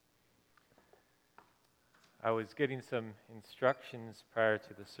I was getting some instructions prior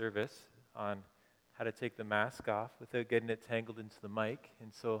to the service on how to take the mask off without getting it tangled into the mic.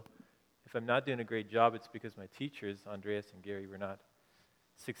 And so if I'm not doing a great job, it's because my teachers, Andreas and Gary, were not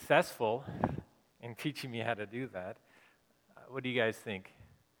successful in teaching me how to do that. What do you guys think?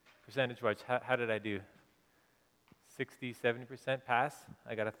 Percentage-wise, how did I do? 60, 70% pass?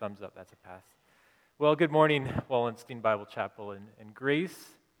 I got a thumbs up. That's a pass. Well, good morning, Wallenstein Bible Chapel, and grace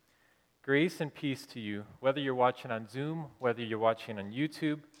and peace to you, whether you're watching on Zoom, whether you're watching on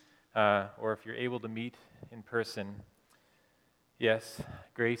YouTube, or if you're able to meet in person. Yes,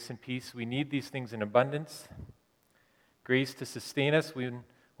 grace and peace. We need these things in abundance. Grace to sustain us when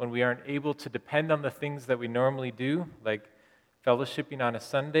we aren't able to depend on the things that we normally do, like fellowshipping on a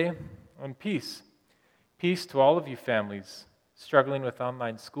Sunday, and peace. Peace to all of you families struggling with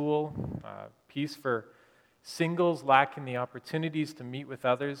online school, peace for singles lacking the opportunities to meet with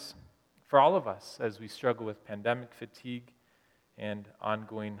others, for all of us as we struggle with pandemic fatigue and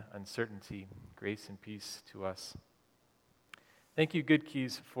ongoing uncertainty. Grace and peace to us. Thank you, Good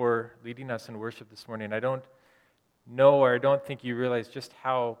Keys, for leading us in worship this morning. I don't know, or I don't think you realize just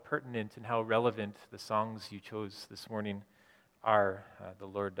how pertinent and how relevant the songs you chose this morning are. The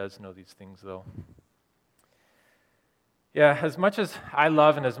Lord does know these things, though. Yeah, as much as I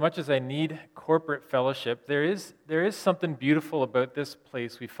love and as much as I need corporate fellowship, there is something beautiful about this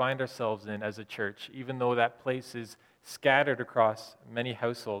place we find ourselves in as a church, even though that place is scattered across many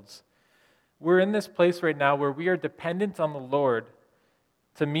households. We're in this place right now where we are dependent on the Lord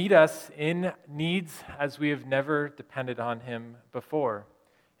to meet us in needs as we have never depended on Him before.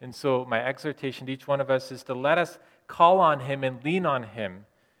 And so my exhortation to each one of us is to let us call on Him and lean on Him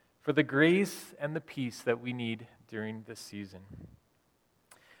for the grace and the peace that we need during this season.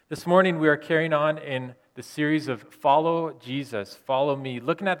 This morning we are carrying on in the series of Follow Jesus, Follow Me,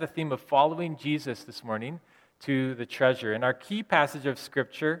 looking at the theme of following Jesus this morning to the treasure. And our key passage of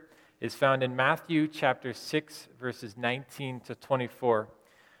Scripture is found in Matthew chapter 6, verses 19 to 24.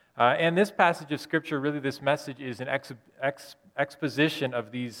 And this passage of Scripture, really this message is an exposition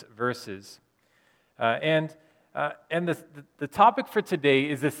of these verses. And the topic for today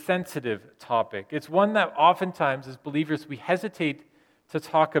is a sensitive topic. It's one that oftentimes, as believers, we hesitate to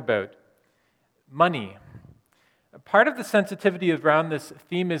talk about. Money. Part of the sensitivity around this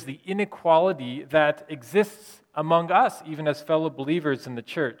theme is the inequality that exists among us, even as fellow believers in the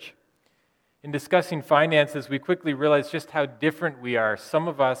church. In discussing finances, we quickly realize just how different we are. Some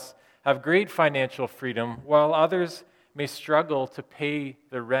of us have great financial freedom, while others may struggle to pay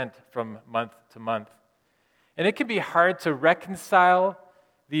the rent from month to month. And it can be hard to reconcile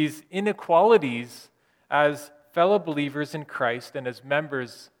these inequalities as fellow believers in Christ and as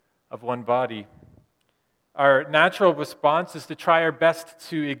members of one body. Our natural response is to try our best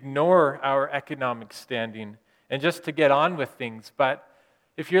to ignore our economic standing and just to get on with things. But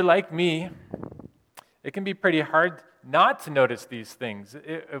if you're like me, it can be pretty hard not to notice these things.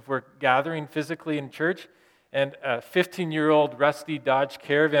 If we're gathering physically in church, and a 15-year-old rusty Dodge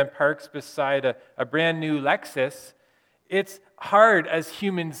Caravan parks beside a brand new Lexus, it's hard as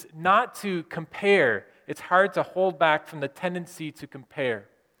humans not to compare. It's hard to hold back from the tendency to compare.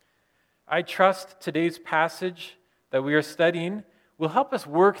 I trust today's passage that we are studying will help us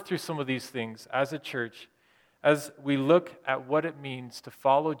work through some of these things as a church as we look at what it means to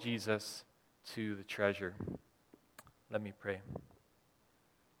follow Jesus to the treasure. Let me pray.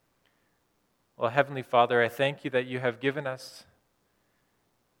 Well, Heavenly Father, I thank you that you've given us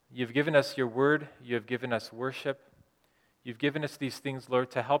your word, you have given us worship, you've given us these things, Lord,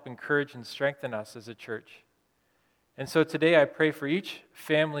 to help encourage and strengthen us as a church. And so today I pray for each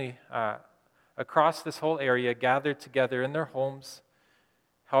family across this whole area gathered together in their homes,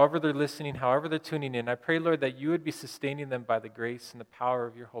 however they're listening, however they're tuning in. I pray, Lord, that you would be sustaining them by the grace and the power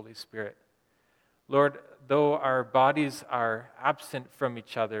of your Holy Spirit. Lord, though our bodies are absent from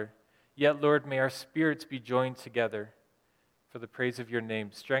each other, yet, Lord, may our spirits be joined together for the praise of your name.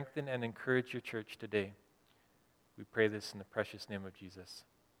 Strengthen and encourage your church today. We pray this in the precious name of Jesus.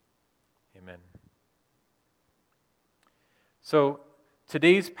 Amen. So,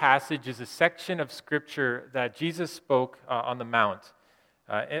 today's passage is a section of Scripture that Jesus spoke on the Mount.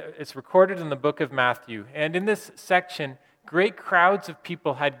 It's recorded in the book of Matthew. And in this section, great crowds of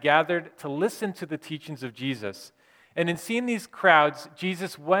people had gathered to listen to the teachings of Jesus. And in seeing these crowds,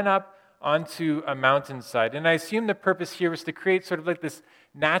 Jesus went up onto a mountainside. And I assume the purpose here was to create sort of like this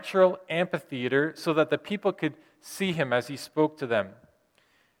natural amphitheater so that the people could see him as he spoke to them.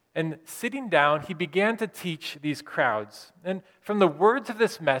 And sitting down, he began to teach these crowds. And from the words of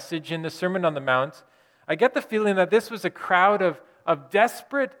this message in the Sermon on the Mount, I get the feeling that this was a crowd of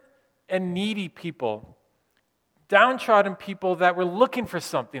desperate and needy people downtrodden people that were looking for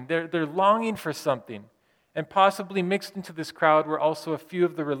something. They're longing for something. And possibly mixed into this crowd were also a few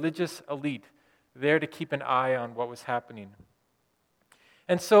of the religious elite there to keep an eye on what was happening.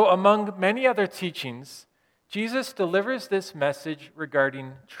 And so, among many other teachings, Jesus delivers this message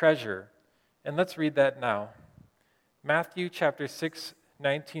regarding treasure. And let's read that now. Matthew chapter 6,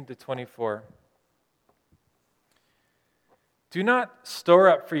 19 to 24. Do not store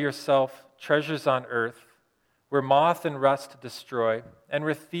up for yourself treasures on earth, where moth and rust destroy, and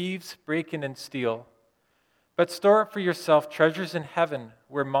where thieves break in and steal. But store up for yourself treasures in heaven,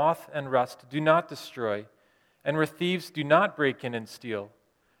 where moth and rust do not destroy, and where thieves do not break in and steal.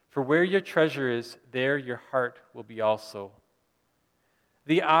 For where your treasure is, there your heart will be also.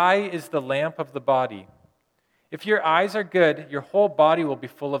 The eye is the lamp of the body. If your eyes are good, your whole body will be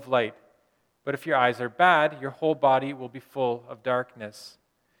full of light. But if your eyes are bad, your whole body will be full of darkness.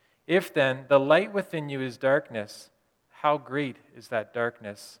 If then the light within you is darkness, how great is that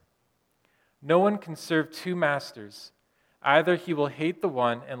darkness? No one can serve two masters. Either he will hate the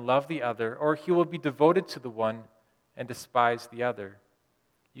one and love the other, or he will be devoted to the one and despise the other.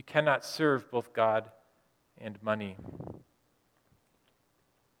 You cannot serve both God and money.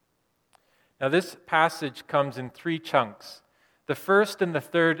 Now, this passage comes in three chunks. The first and the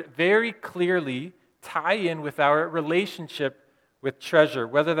third very clearly tie in with our relationship with treasure,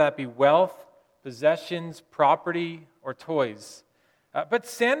 whether that be wealth, possessions, property, or toys. But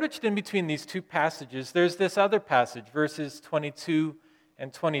sandwiched in between these two passages, there's this other passage, verses 22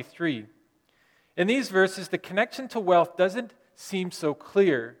 and 23. In these verses, the connection to wealth doesn't seem so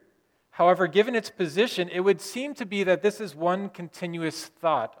clear. However, given its position, it would seem to be that this is one continuous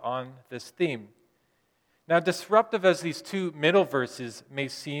thought on this theme. Now, disruptive as these two middle verses may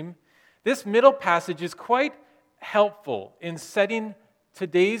seem, this middle passage is quite helpful in setting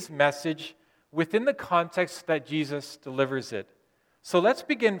today's message within the context that Jesus delivers it. So let's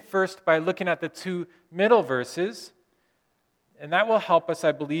begin first by looking at the two middle verses, and that will help us,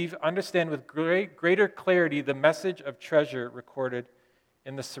 I believe, understand with greater clarity the message of treasure recorded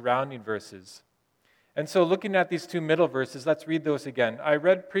in the surrounding verses. And so looking at these two middle verses, let's read those again. I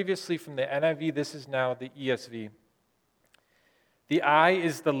read previously from the NIV, this is now the ESV. The eye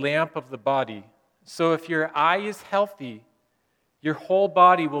is the lamp of the body. So if your eye is healthy, your whole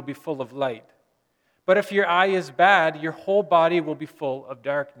body will be full of light. But if your eye is bad, your whole body will be full of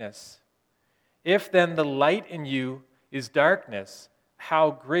darkness. If then the light in you is darkness,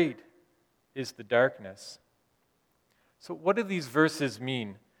 how great is the darkness? So what do these verses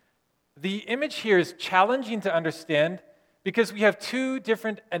mean? The image here is challenging to understand because we have two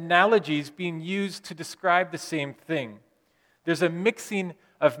different analogies being used to describe the same thing. There's a mixing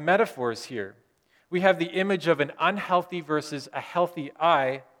of metaphors here. We have the image of an unhealthy versus a healthy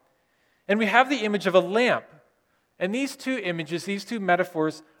eye, and we have the image of a lamp. And these two images, these two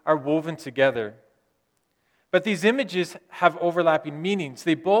metaphors are woven together. But these images have overlapping meanings.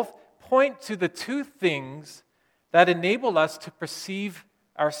 They both point to the two things that enable us to perceive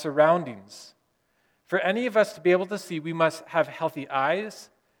our surroundings. For any of us to be able to see, we must have healthy eyes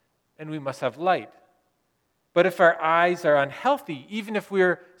and we must have light. But if our eyes are unhealthy, even if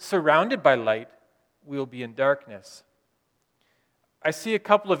we're surrounded by light, we'll be in darkness. I see a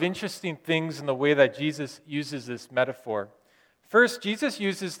couple of interesting things in the way that Jesus uses this metaphor. First, Jesus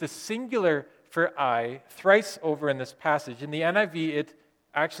uses the singular for eye thrice over in this passage. In the NIV, it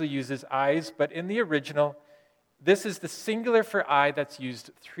actually uses eyes, but in the original, this is the singular for eye that's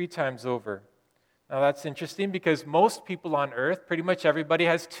used 3 times over. Now that's interesting because most people on earth, pretty much everybody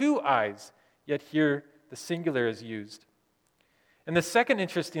has 2 eyes, yet here the singular is used. And the second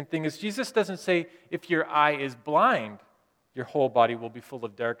interesting thing is Jesus doesn't say if your eye is blind, your whole body will be full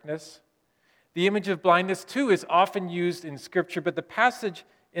of darkness. The image of blindness too is often used in Scripture, but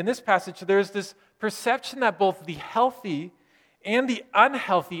in this passage there's this perception that both the healthy and the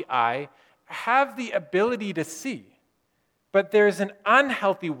unhealthy eye have the ability to see. But there's an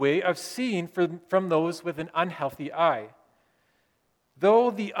unhealthy way of seeing from those with an unhealthy eye.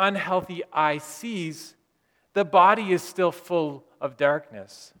 Though the unhealthy eye sees, the body is still full of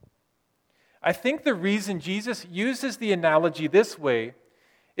darkness. I think the reason Jesus uses the analogy this way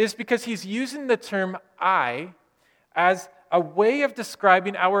is because he's using the term eye as a way of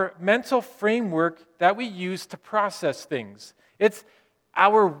describing our mental framework that we use to process things. It's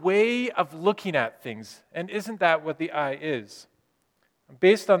our way of looking at things. And isn't that what the eye is?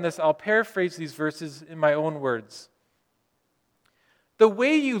 Based on this, I'll paraphrase these verses in my own words. The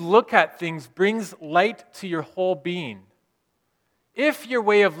way you look at things brings light to your whole being. If your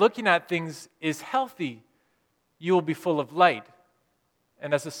way of looking at things is healthy, you will be full of light.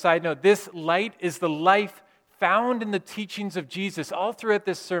 And as a side note, this light is the life found in the teachings of Jesus all throughout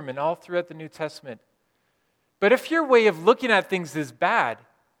this sermon, all throughout the New Testament. But if your way of looking at things is bad,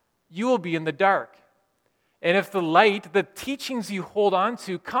 you will be in the dark. And if the light, the teachings you hold on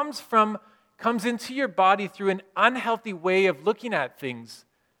to, comes into your body through an unhealthy way of looking at things,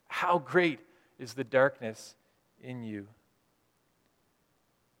 how great is the darkness in you?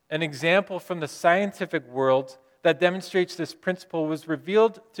 An example from the scientific world that demonstrates this principle was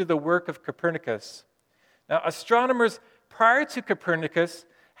revealed through the work of Copernicus. Now, astronomers prior to Copernicus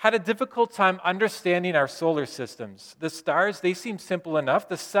had a difficult time understanding our solar systems. The stars, they seem simple enough.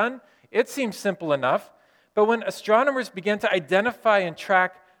 The sun, it seems simple enough. But when astronomers began to identify and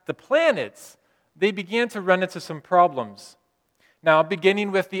track the planets, they began to run into some problems. Now,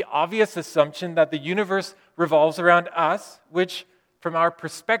 beginning with the obvious assumption that the universe revolves around us, which from our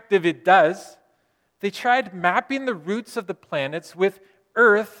perspective it does, they tried mapping the routes of the planets with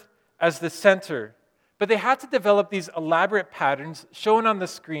Earth as the center. But they had to develop these elaborate patterns shown on the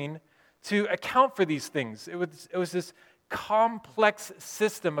screen to account for these things. It was this complex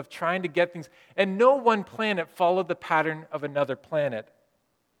system of trying to get things, and no one planet followed the pattern of another planet.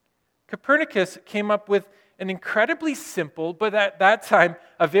 Copernicus came up with an incredibly simple, but at that time,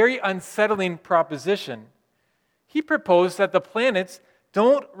 a very unsettling proposition. He proposed that the planets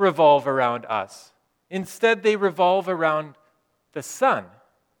don't revolve around us. Instead, they revolve around the sun.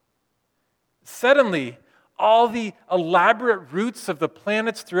 Suddenly, all the elaborate routes of the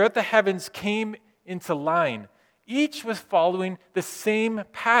planets throughout the heavens came into line. Each was following the same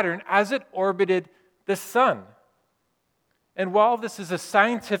pattern as it orbited the sun. And while this is a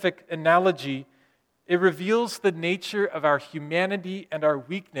scientific analogy, it reveals the nature of our humanity and our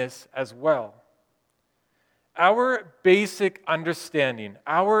weakness as well. Our basic understanding,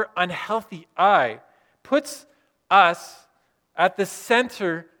 our unhealthy eye, puts us at the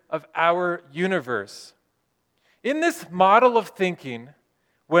center of our universe. In this model of thinking,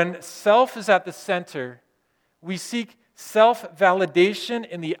 when self is at the center, we seek self-validation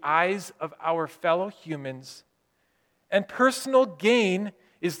in the eyes of our fellow humans, and personal gain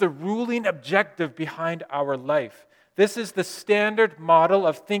is the ruling objective behind our life. This is the standard model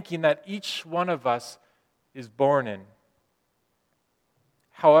of thinking that each one of us is born in.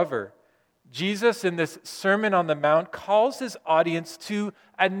 However, Jesus in this Sermon on the Mount calls his audience to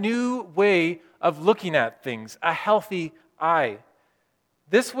a new way of looking at things, a healthy eye.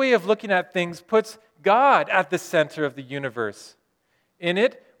 This way of looking at things puts God at the center of the universe. In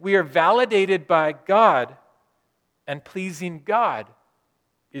it, we are validated by God, and pleasing God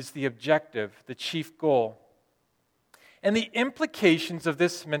is the objective, the chief goal. And the implications of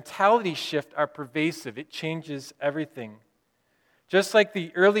this mentality shift are pervasive. It changes everything. Just like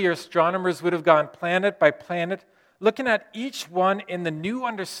the earlier astronomers would have gone planet by planet, looking at each one in the new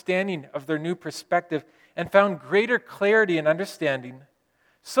understanding of their new perspective and found greater clarity and understanding,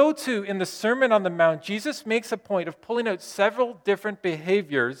 so too in the Sermon on the Mount, Jesus makes a point of pulling out several different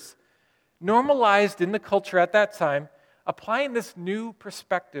behaviors normalized in the culture at that time, applying this new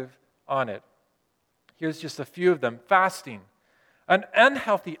perspective on it. Here's just a few of them. Fasting. An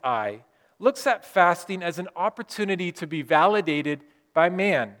unhealthy eye looks at fasting as an opportunity to be validated by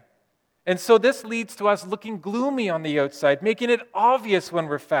man. And so this leads to us looking gloomy on the outside, making it obvious when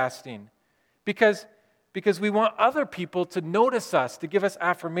we're fasting, because we want other people to notice us, to give us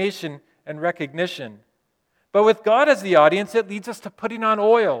affirmation and recognition. But with God as the audience, it leads us to putting on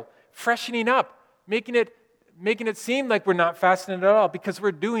oil, freshening up, making it seem like we're not fasting at all because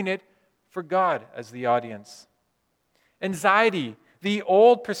we're doing it for God as the audience. Anxiety, the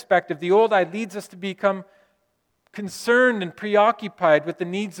old perspective, the old eye leads us to become concerned and preoccupied with the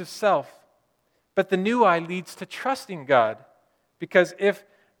needs of self. But the new eye leads to trusting God, because if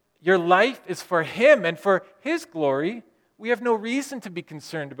your life is for Him and for His glory, we have no reason to be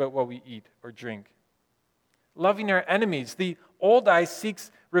concerned about what we eat or drink. Loving our enemies, the old eye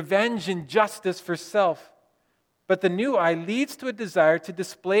seeks revenge and justice for self. But the new eye leads to a desire to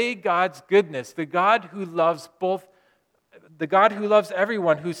display God's goodness, the God who loves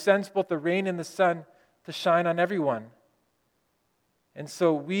everyone, who sends both the rain and the sun to shine on everyone. And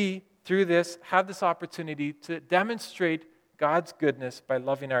so we, through this, have this opportunity to demonstrate God's goodness by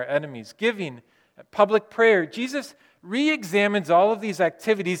loving our enemies. Giving, public prayer. Jesus re-examines all of these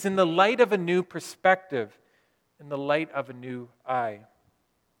activities in the light of a new perspective, in the light of a new eye.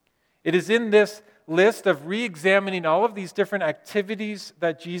 It is in this list of re-examining all of these different activities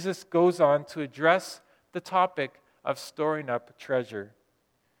that Jesus goes on to address the topic of storing up treasure.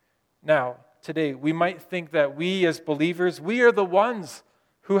 Now, today, we might think that we as believers, we are the ones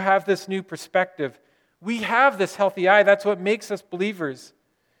who have this new perspective. We have this healthy eye. That's what makes us believers.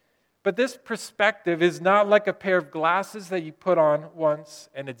 But this perspective is not like a pair of glasses that you put on once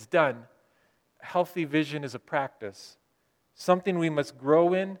and it's done. Healthy vision is a practice, something we must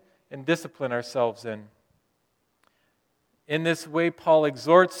grow in and discipline ourselves in. In this way, Paul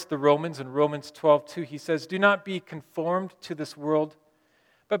exhorts the Romans in Romans 12:2. He says, "Do not be conformed to this world,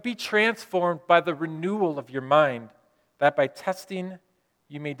 but be transformed by the renewal of your mind, that by testing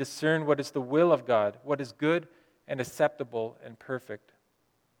you may discern what is the will of God, what is good and acceptable and perfect."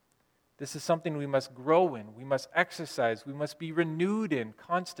 This is something we must grow in, we must exercise, we must be renewed in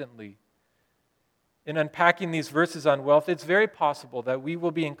constantly. In unpacking these verses on wealth, it's very possible that we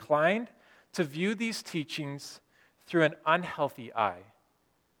will be inclined to view these teachings through an unhealthy eye.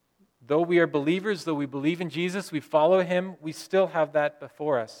 Though we are believers, though we believe in Jesus, we follow him, we still have that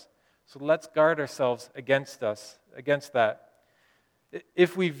before us. So let's guard ourselves against that.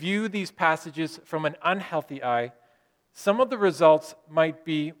 If we view these passages from an unhealthy eye, some of the results might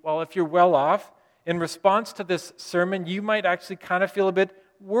be, well, if you're well off, in response to this sermon, you might actually kind of feel a bit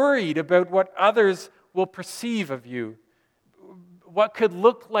worried about what others will perceive of you. What could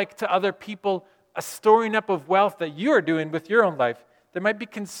look like to other people a storing up of wealth that you are doing with your own life. There might be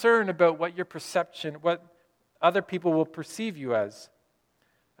concern about what other people will perceive you as.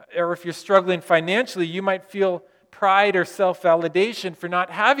 Or if you're struggling financially, you might feel pride or self-validation for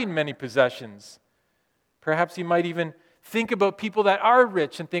not having many possessions. Perhaps you might even think about people that are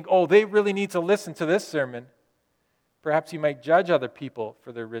rich and think, oh, they really need to listen to this sermon. Perhaps you might judge other people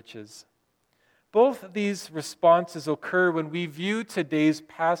for their riches. Both of these responses occur when we view today's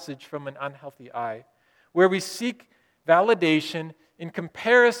passage from an unhealthy eye, where we seek validation in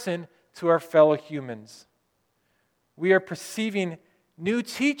comparison to our fellow humans. We are perceiving new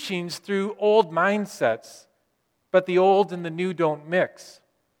teachings through old mindsets, but the old and the new don't mix.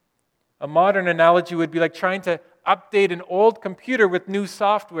 A modern analogy would be like trying to update an old computer with new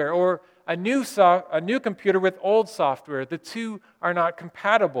software, or a new computer with old software. The two are not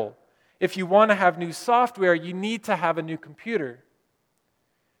compatible. If you want to have new software, you need to have a new computer.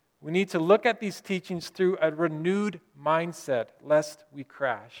 We need to look at these teachings through a renewed mindset, lest we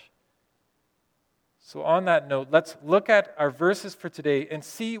crash. So on that note, let's look at our verses for today and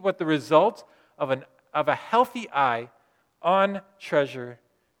see what the result of a healthy eye on treasure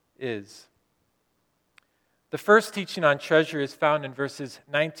is. The first teaching on treasure is found in verses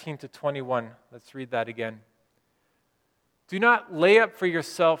 19 to 21. Let's read that again. "Do not lay up for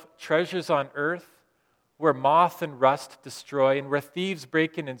yourself treasures on earth, where moth and rust destroy, and where thieves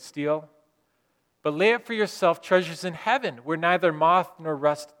break in and steal. But lay up for yourself treasures in heaven, where neither moth nor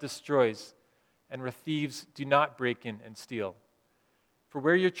rust destroys, and where thieves do not break in and steal. For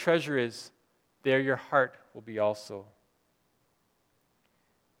where your treasure is, there your heart will be also."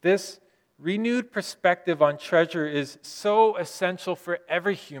 This renewed perspective on treasure is so essential for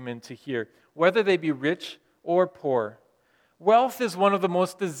every human to hear, whether they be rich or poor. Wealth is one of the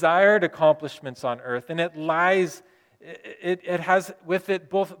most desired accomplishments on earth, and it has with it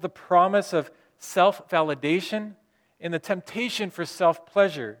both the promise of self-validation and the temptation for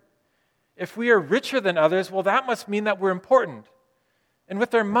self-pleasure. If we are richer than others, well, that must mean that we're important. And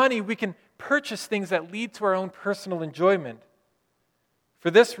with our money, we can purchase things that lead to our own personal enjoyment.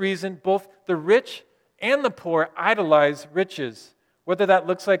 For this reason, both the rich and the poor idolize riches, whether that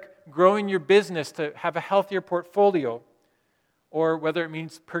looks like growing your business to have a healthier portfolio, or whether it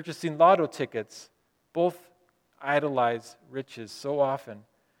means purchasing lotto tickets. Both idolize riches so often.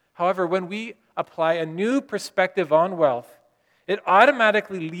 However, when we apply a new perspective on wealth, it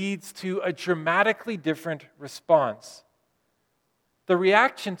automatically leads to a dramatically different response. The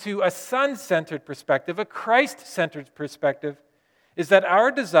reaction to a son-centered perspective, a Christ-centered perspective, is that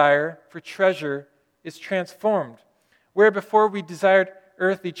our desire for treasure is transformed. Where before we desired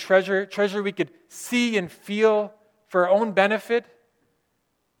earthly treasure we could see and feel for our own benefit,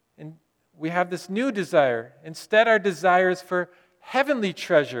 and we have this new desire. Instead, our desire is for heavenly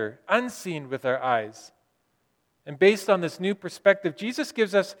treasure, unseen with our eyes. And based on this new perspective, Jesus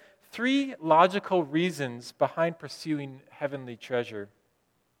gives us 3 logical reasons behind pursuing heavenly treasure.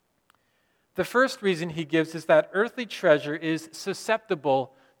 The first reason he gives is that earthly treasure is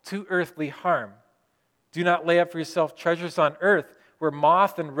susceptible to earthly harm. Do not lay up for yourself treasures on earth, where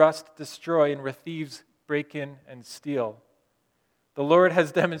moth and rust destroy and where thieves break in and steal. The Lord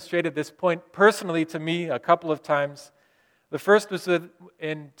has demonstrated this point personally to me a couple of times. The first was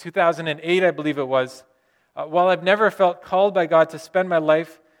in 2008, I believe it was. While I've never felt called by God to spend my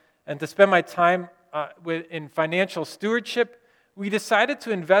life and to spend my time in financial stewardship, we decided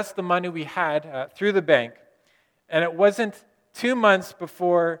to invest the money we had through the bank. And it wasn't 2 months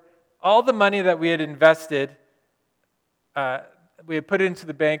before all the money that we had invested, we had put it into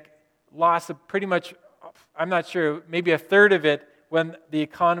the bank, loss of pretty much, I'm not sure, maybe a third of it when the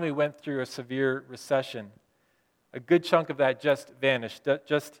economy went through a severe recession. A good chunk of that just vanished,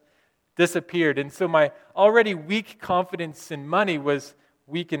 just disappeared. And so my already weak confidence in money was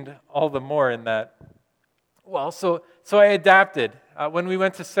weakened all the more in that. Well, so I adapted. When we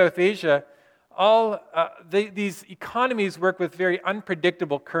went to South Asia, these economies work with very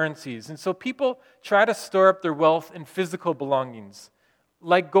unpredictable currencies. And so people try to store up their wealth in physical belongings,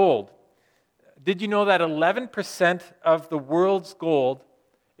 like gold. Did you know that 11% of the world's gold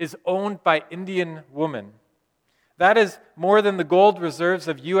is owned by Indian women? That is more than the gold reserves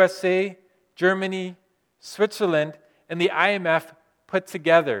of USA, Germany, Switzerland, and the IMF put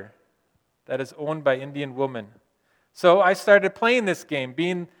together. That is owned by Indian women. So I started playing this game,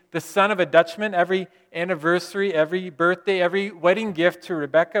 being the son of a Dutchman. Every anniversary, every birthday, every wedding gift to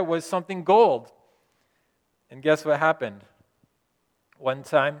Rebecca was something gold. And guess what happened? One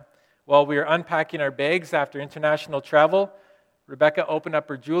time, while we were unpacking our bags after international travel, Rebecca opened up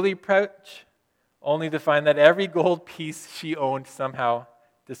her jewelry pouch, only to find that every gold piece she owned somehow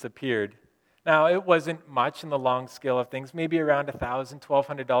disappeared. Now, it wasn't much in the long scale of things, maybe around $1,000,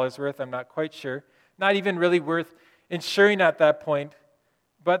 $1,200 worth, I'm not quite sure. Not even really worth insuring at that point,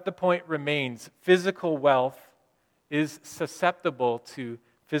 but the point remains. Physical wealth is susceptible to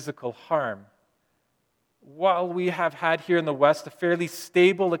physical harm. While we have had here in the West a fairly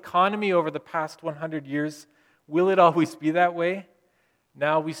stable economy over the past 100 years, will it always be that way?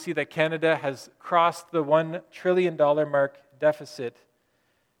 Now we see that Canada has crossed the $1 trillion mark deficit.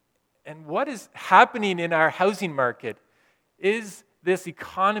 And what is happening in our housing market? Is this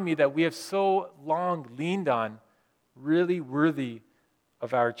economy that we have so long leaned on really worthy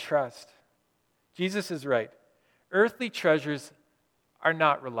of our trust? Jesus is right. Earthly treasures are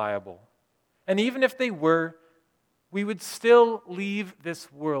not reliable. And even if they were, we would still leave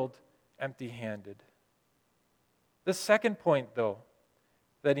this world empty-handed. The second point, though,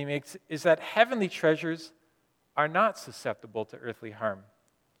 that he makes is that heavenly treasures are not susceptible to earthly harm.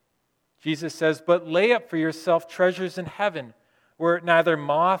 Jesus says, "But lay up for yourself treasures in heaven, where neither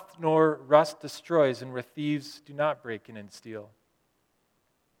moth nor rust destroys, and where thieves do not break in and steal."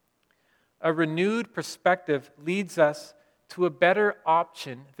 A renewed perspective leads us to a better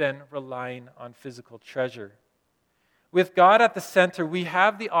option than relying on physical treasure. With God at the center, we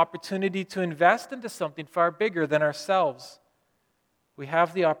have the opportunity to invest into something far bigger than ourselves. We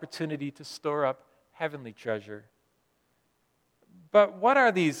have the opportunity to store up heavenly treasure. But what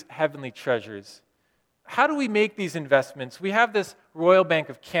are these heavenly treasures? How do we make these investments? We have this Royal Bank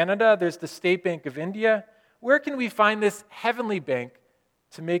of Canada, there's the State Bank of India. Where can we find this heavenly bank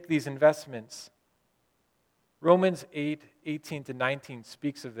to make these investments? Romans 8:18-19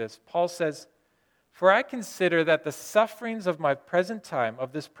 speaks of this. Paul says, "For I consider that the sufferings of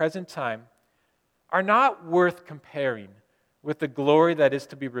this present time, are not worth comparing with the glory that is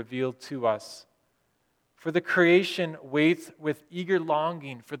to be revealed to us. For the creation waits with eager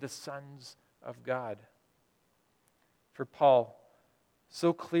longing for the sons of God." For Paul,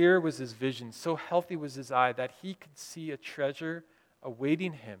 so clear was his vision, so healthy was his eye, that he could see a treasure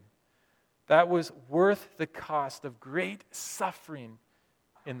awaiting him that was worth the cost of great suffering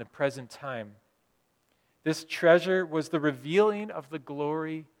in the present time. This treasure was the revealing of the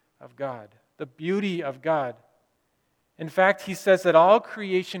glory of God, the beauty of God. In fact, he says that all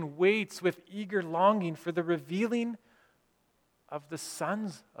creation waits with eager longing for the revealing of the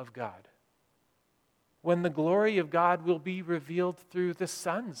sons of God, when the glory of God will be revealed through the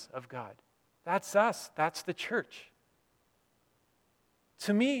sons of God. That's us. That's the church.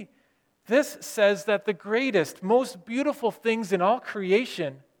 To me, this says that the greatest, most beautiful things in all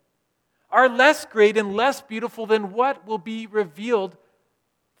creation are less great and less beautiful than what will be revealed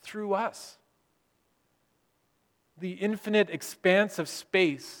through us. The infinite expanse of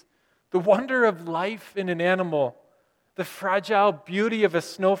space, the wonder of life in an animal, the fragile beauty of a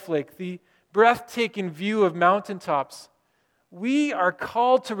snowflake, the breathtaking view of mountaintops. We are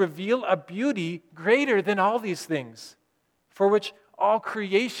called to reveal a beauty greater than all these things, for which all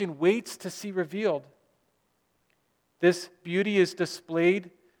creation waits to see revealed. This beauty is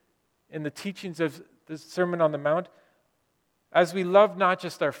displayed in the teachings of the Sermon on the Mount as we love not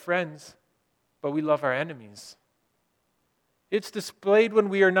just our friends, but we love our enemies. It's displayed when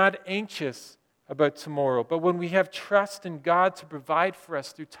we are not anxious about tomorrow, but when we have trust in God to provide for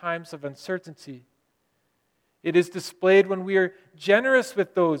us through times of uncertainty. It is displayed when we are generous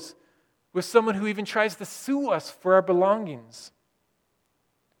with someone who even tries to sue us for our belongings.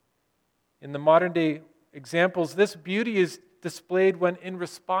 In the modern day examples, this beauty is displayed when, in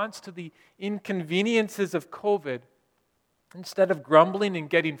response to the inconveniences of COVID, Instead of grumbling and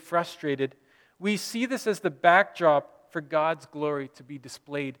getting frustrated, we see this as the backdrop for God's glory to be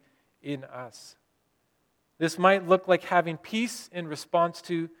displayed in us. This might look like having peace in response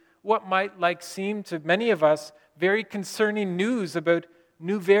to what might seem to many of us very concerning news about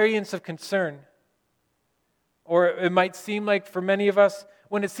new variants of concern. Or it might seem like for many of us,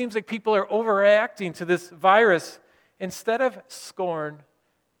 when it seems like people are overreacting to this virus, instead of scorn,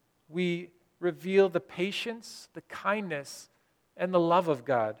 we reveal the patience, the kindness, and the love of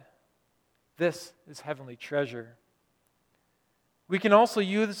God. This is heavenly treasure. We can also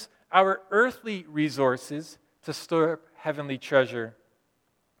use our earthly resources to store up heavenly treasure.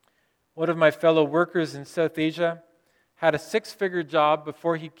 One of my fellow workers in South Asia had a 6-figure job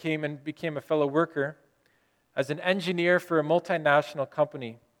before he came and became a fellow worker as an engineer for a multinational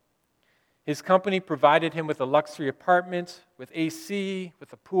company. His company provided him with a luxury apartment, with AC,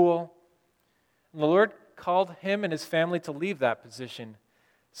 with a pool. And the Lord called him and his family to leave that position.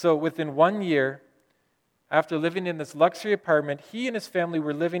 So within 1 year, after living in this luxury apartment, he and his family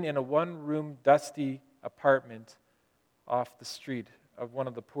were living in a 1-room, dusty apartment off the street of one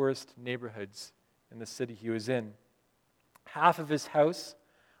of the poorest neighborhoods in the city he was in. Half of his house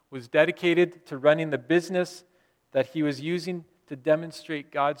was dedicated to running the business that he was using to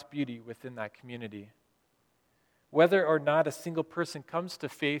demonstrate God's beauty within that community. Whether or not a single person comes to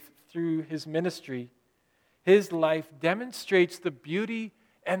faith through his ministry, his life demonstrates the beauty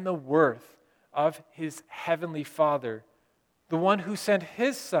and the worth of his heavenly Father, the one who sent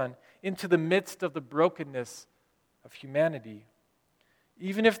his Son into the midst of the brokenness of humanity.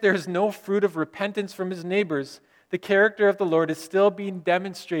 Even if there is no fruit of repentance from his neighbors, the character of the Lord is still being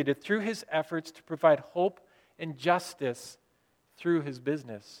demonstrated through his efforts to provide hope and justice through his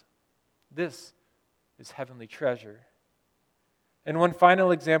business. This is heavenly treasure. And one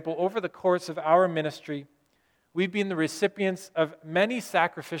final example, over the course of our ministry, we've been the recipients of many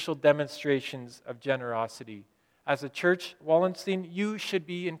sacrificial demonstrations of generosity. As a church, Wallenstein, you should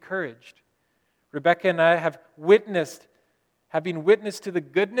be encouraged. Rebecca and I have been witness to the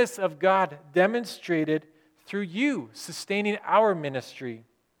goodness of God demonstrated through you sustaining our ministry.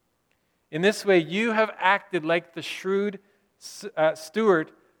 In this way, you have acted like the shrewd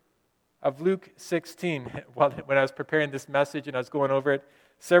steward of Luke 16. When I was preparing this message and I was going over it,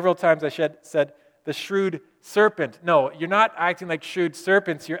 several times I said, the shrewd serpent. No, you're not acting like shrewd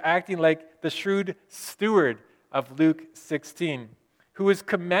serpents. You're acting like the shrewd steward of Luke 16, who is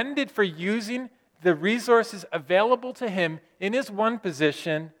commended for using the resources available to him in his one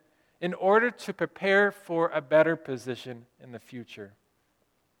position in order to prepare for a better position in the future.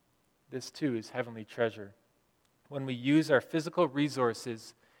 This too is heavenly treasure. When we use our physical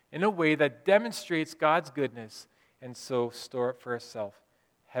resources in a way that demonstrates God's goodness and so store up for ourselves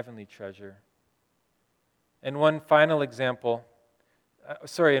heavenly treasure. And one final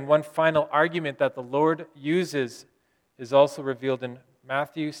argument that the Lord uses is also revealed in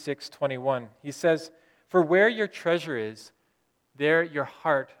Matthew 6:21. He says, "For where your treasure is, there your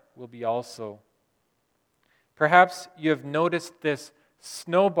heart will be also." Perhaps you have noticed this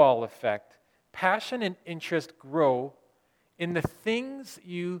snowball effect. Passion and interest grow in the things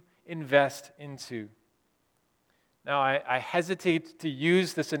you invest into. Now, I hesitate to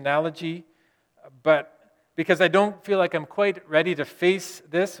use this analogy, but because I don't feel like I'm quite ready to face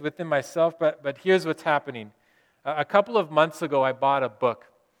this within myself, but here's what's happening. A couple of months ago, I bought a book.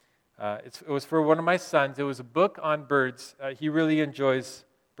 It was for one of my sons. It was a book on birds. He really enjoys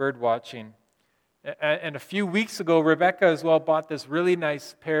bird watching. And a few weeks ago, Rebecca as well bought this really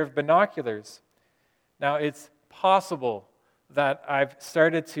nice pair of binoculars. Now, it's possible that I've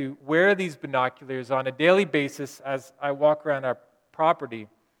started to wear these binoculars on a daily basis as I walk around our property.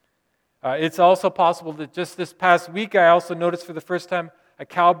 It's also possible that just this past week, I also noticed for the first time a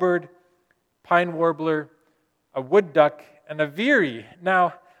cowbird, pine warbler, a wood duck, and a veery.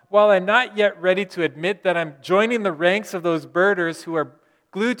 Now, while I'm not yet ready to admit that I'm joining the ranks of those birders who are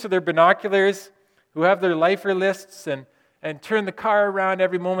glued to their binoculars, who have their lifer lists and turn the car around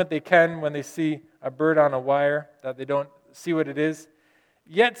every moment they can when they see a bird on a wire, that they don't see what it is,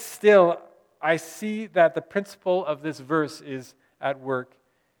 yet still, I see that the principle of this verse is at work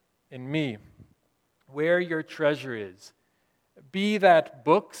in me. Where your treasure is, be that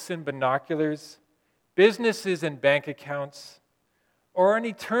books and binoculars, businesses and bank accounts, or an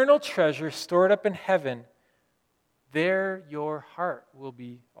eternal treasure stored up in heaven, there your heart will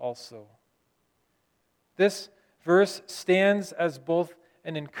be also. This verse stands as both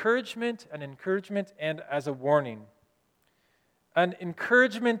an encouragement and as a warning. An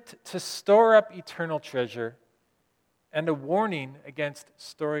encouragement to store up eternal treasure, and a warning against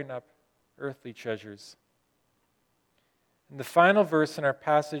storing up earthly treasures. And the final verse in our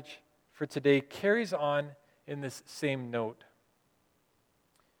passage for today carries on in this same note.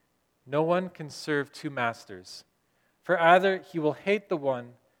 No one can serve two masters, for either he will hate the one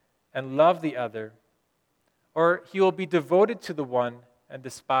and love the other, or he will be devoted to the one and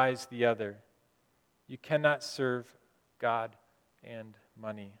despise the other. You cannot serve God and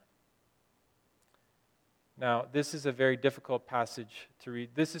money. Now, this is a very difficult passage to read.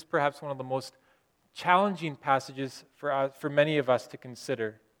 This is perhaps one of the most challenging passages for many of us to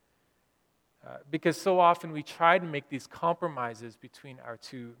consider. Because so often we try to make these compromises between our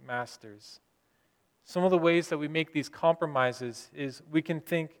two masters. Some of the ways that we make these compromises is we can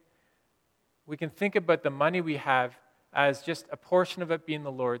think about the money we have as just a portion of it being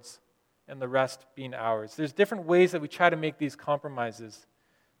the Lord's and the rest being ours. There's different ways that we try to make these compromises.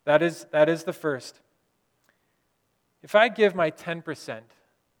 That is the first. If I give my 10%,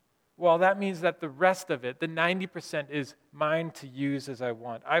 well, that means that the rest of it, the 90%, is mine to use as I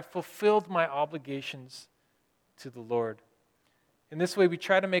want. I've fulfilled my obligations to the Lord. In this way, we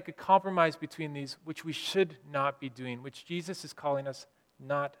try to make a compromise between these, which we should not be doing, which Jesus is calling us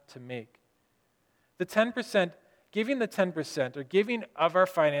not to make. The 10%, giving the 10%, or giving of our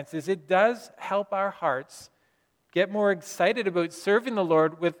finances, it does help our hearts get more excited about serving the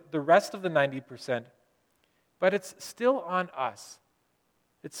Lord with the rest of the 90%, but it's still on us.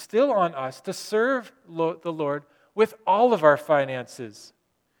 It's still on us to serve the Lord with all of our finances.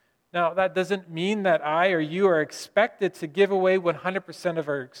 Now, that doesn't mean that I or you are expected to give away 100% of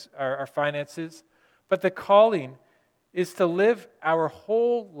our finances, but the calling is to live our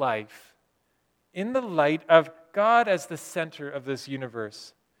whole life in the light of God as the center of this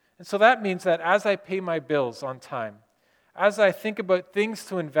universe. And so that means that as I pay my bills on time, as I think about things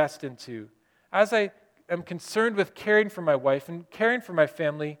to invest into, as I am concerned with caring for my wife and caring for my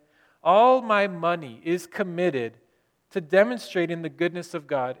family, all my money is committed to demonstrating the goodness of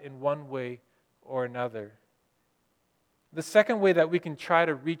God in one way or another. The second way that we can try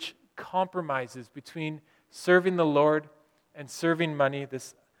to reach compromises between serving the Lord and serving money,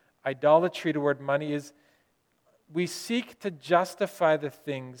 this idolatry toward money, is we seek to justify the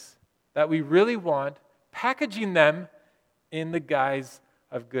things that we really want, packaging them in the guise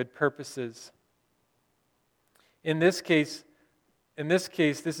of good purposes. In this case,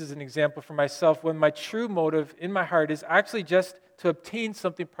 this is an example for myself when my true motive in my heart is actually just to obtain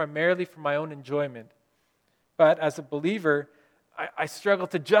something primarily for my own enjoyment. But as a believer, I struggle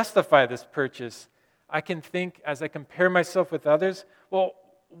to justify this purchase. I can think, as I compare myself with others, well,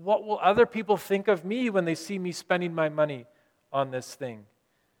 what will other people think of me when they see me spending my money on this thing?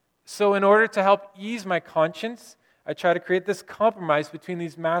 So in order to help ease my conscience, I try to create this compromise between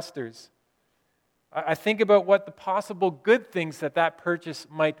these masters. I think about what the possible good things that purchase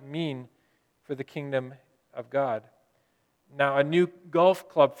might mean for the kingdom of God. Now, a new golf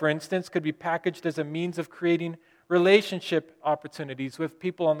club, for instance, could be packaged as a means of creating relationship opportunities with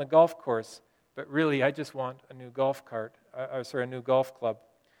people on the golf course. But really, I just want a new golf club.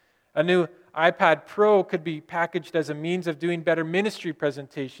 A new iPad Pro could be packaged as a means of doing better ministry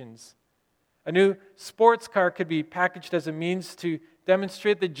presentations. A new sports car could be packaged as a means to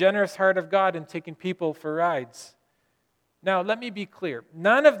demonstrate the generous heart of God in taking people for rides. Now, let me be clear.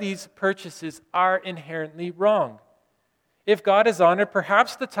 None of these purchases are inherently wrong. If God is honored,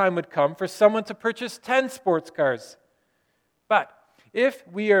 perhaps the time would come for someone to purchase 10 sports cars. But if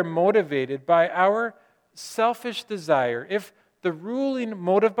we are motivated by our selfish desire, if the ruling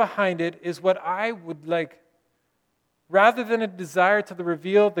motive behind it is what I would like, rather than a desire to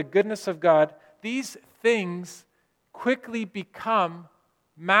reveal the goodness of God, these things quickly become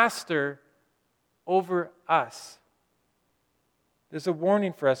master over us. There's a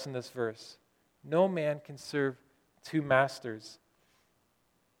warning for us in this verse. No man can serve two masters.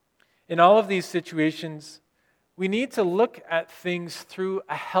 In all of these situations, we need to look at things through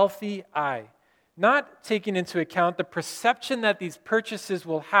a healthy eye, not taking into account the perception that these purchases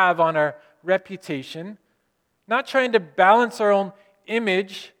will have on our reputation, not trying to balance our own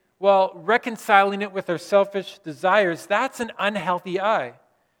image while reconciling it with our selfish desires. That's an unhealthy eye.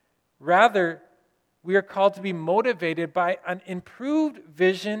 Rather, we are called to be motivated by an improved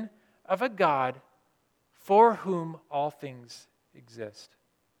vision of a God for whom all things exist.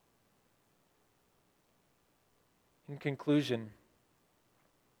 In conclusion,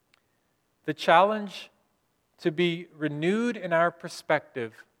 the challenge to be renewed in our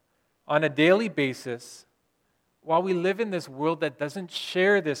perspective on a daily basis while we live in this world that doesn't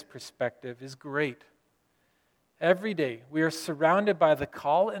share this perspective is great. Every day, we are surrounded by the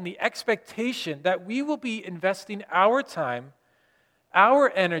call and the expectation that we will be investing our time,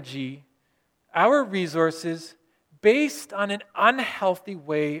 our energy, our resources based on an unhealthy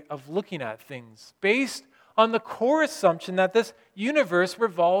way of looking at things, based on the core assumption that this universe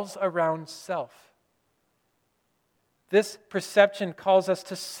revolves around self. This perception calls us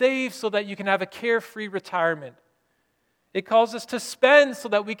to save so that you can have a carefree retirement. It calls us to spend so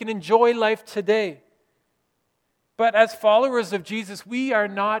that we can enjoy life today. But as followers of Jesus, we are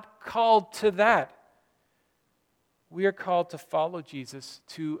not called to that. We are called to follow Jesus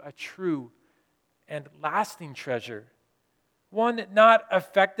to a true and lasting treasure, one not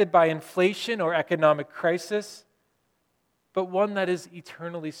affected by inflation or economic crisis, but one that is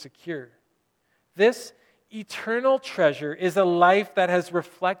eternally secure. This eternal treasure is a life that has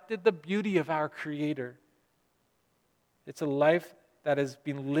reflected the beauty of our Creator. It's a life that has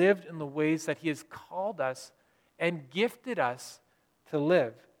been lived in the ways that He has called us and gifted us to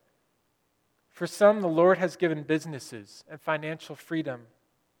live. For some, the Lord has given businesses and financial freedom.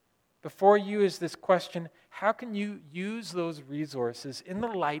 Before you is this question: how can you use those resources in the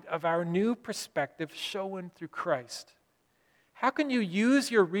light of our new perspective shown through Christ? How can you use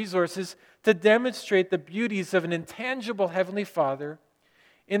your resources to demonstrate the beauties of an intangible Heavenly Father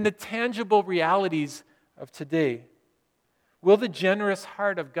in the tangible realities of today? Will the generous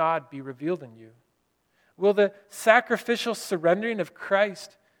heart of God be revealed in you? Will the sacrificial surrendering of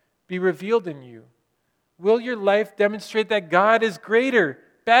Christ be revealed in you? Will your life demonstrate that God is greater,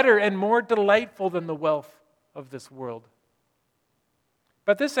 better, and more delightful than the wealth of this world?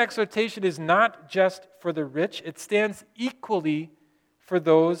 But this exhortation is not just for the rich. It stands equally for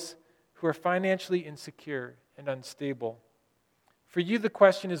those who are financially insecure and unstable. For you, the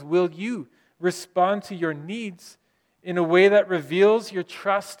question is, will you respond to your needs in a way that reveals your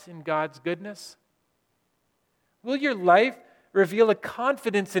trust in God's goodness? Will your life reveal a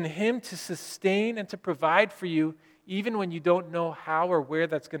confidence in Him to sustain and to provide for you even when you don't know how or where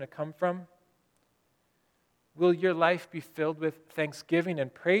that's going to come from? Will your life be filled with thanksgiving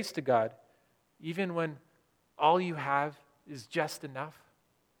and praise to God even when all you have is just enough?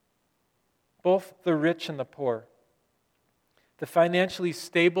 Both the rich and the poor, the financially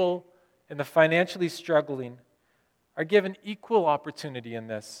stable and the financially struggling, are given equal opportunity in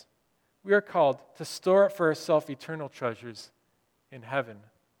this. We are called to store up for ourselves eternal treasures in heaven.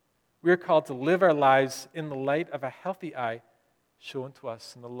 We are called to live our lives in the light of a healthy eye shown to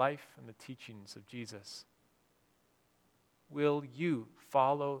us in the life and the teachings of Jesus. Will you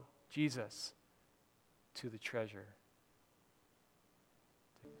follow Jesus to the treasure?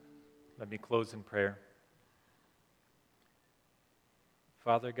 Let me close in prayer.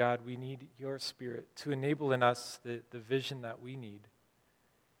 Father God, we need your Spirit to enable in us the vision that we need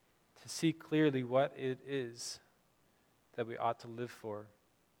to see clearly what it is that we ought to live for.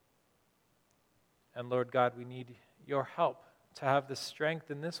 And Lord God, we need your help to have the strength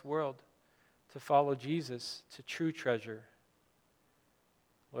in this world to follow Jesus to true treasure.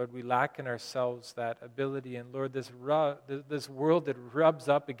 Lord, we lack in ourselves that ability. And Lord, this world that rubs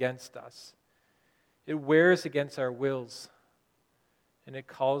up against us, it wears against our wills. And it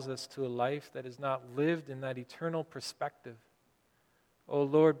calls us to a life that is not lived in that eternal perspective. Oh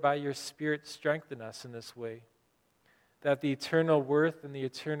Lord, by your Spirit, strengthen us in this way, that the eternal worth and the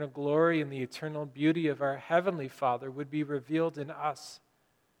eternal glory and the eternal beauty of our Heavenly Father would be revealed in us,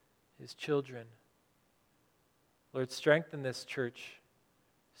 His children. Lord, strengthen this church.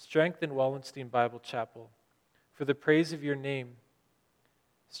 Strengthen Wallenstein Bible Chapel for the praise of your name.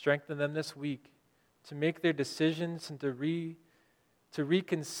 Strengthen them this week to make their decisions and to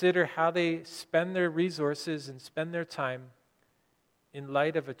reconsider how they spend their resources and spend their time in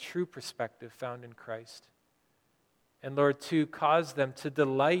light of a true perspective found in Christ. And Lord, to cause them to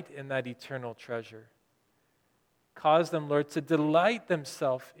delight in that eternal treasure. Cause them, Lord, to delight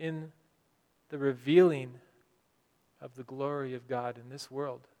themselves in the revealing of the glory of God in this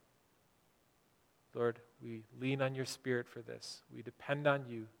world. Lord, we lean on your Spirit for this. We depend on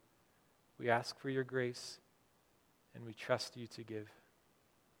you. We ask for your grace, and we trust you to give.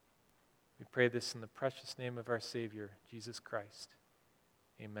 We pray this in the precious name of our Savior, Jesus Christ.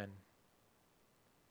 Amen.